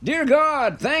Dear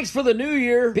God, thanks for the new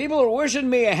year. People are wishing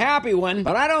me a happy one,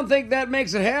 but I don't think that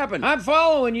makes it happen. I'm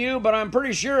following you, but I'm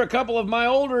pretty sure a couple of my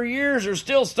older years are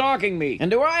still stalking me. And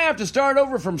do I have to start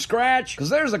over from scratch? Because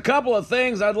there's a couple of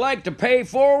things I'd like to pay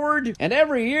forward, and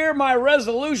every year my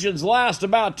resolutions last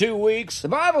about 2 weeks. The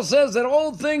Bible says that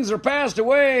old things are passed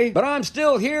away, but I'm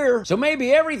still here, so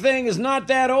maybe everything is not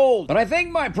that old. But I think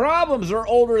my problems are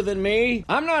older than me.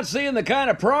 I'm not seeing the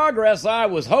kind of progress I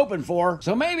was hoping for,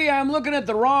 so maybe I'm looking at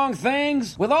the wrong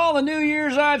things. With all the New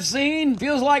Year's I've seen,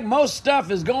 feels like most stuff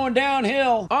is going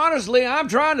downhill. Honestly, I'm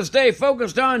trying to stay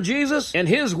focused on Jesus and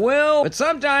His will, but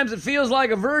sometimes it feels like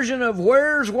a version of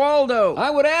Where's Waldo? I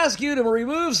would ask you to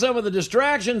remove some of the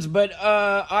distractions, but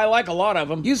I like a lot of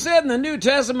them. You said in the New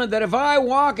Testament that if I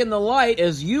walk in the light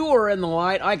as you are in the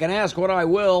light, I can ask what I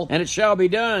will, and it shall be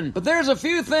done. But there's a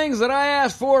few things that I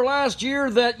asked for last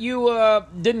year that you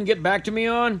didn't get back to me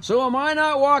on. So am I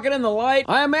not walking in the light?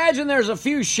 I imagine there's a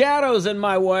few shadows in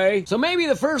my way, so maybe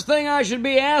the first thing I should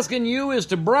be asking you is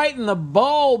to brighten the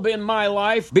bulb in my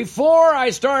life before I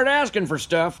start asking for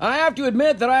stuff. I have to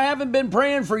admit that I haven't been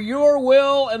praying for your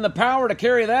will and the power to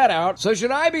carry that out, so should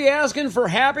I be asking for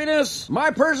happiness? My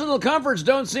personal comforts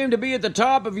don't seem to be at the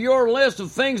top of your list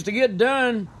of things to get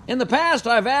done. In the past,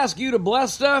 I've asked you to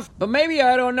bless stuff, but maybe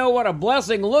I don't know what a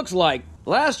blessing looks like.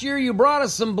 Last year you brought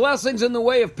us some blessings in the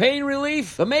way of pain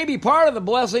relief, but maybe part of the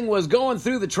blessing was going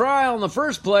through the trial in the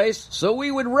first place, so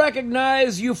we would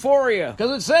recognize euphoria.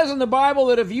 Because it says in the Bible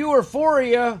that if you are for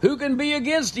you, who can be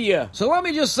against you? So let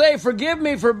me just say, forgive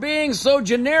me for being so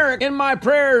generic in my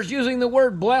prayers using the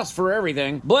word bless for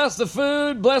everything. Bless the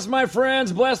food, bless my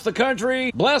friends, bless the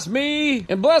country, bless me,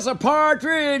 and bless a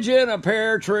partridge in a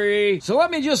pear tree. So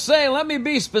let me just say, let me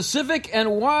be specific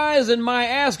and wise in my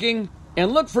asking,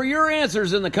 and look for your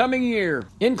answers in the coming year,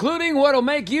 including what'll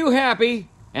make you happy,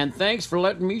 and thanks for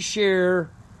letting me share.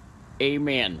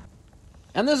 Amen.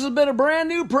 And this has been a brand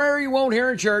new prayer you won't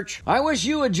hear in church. I wish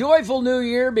you a joyful new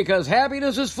year because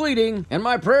happiness is fleeting, and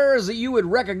my prayer is that you would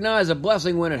recognize a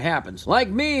blessing when it happens. Like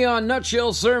me on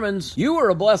Nutshell Sermons, you are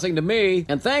a blessing to me,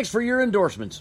 and thanks for your endorsements.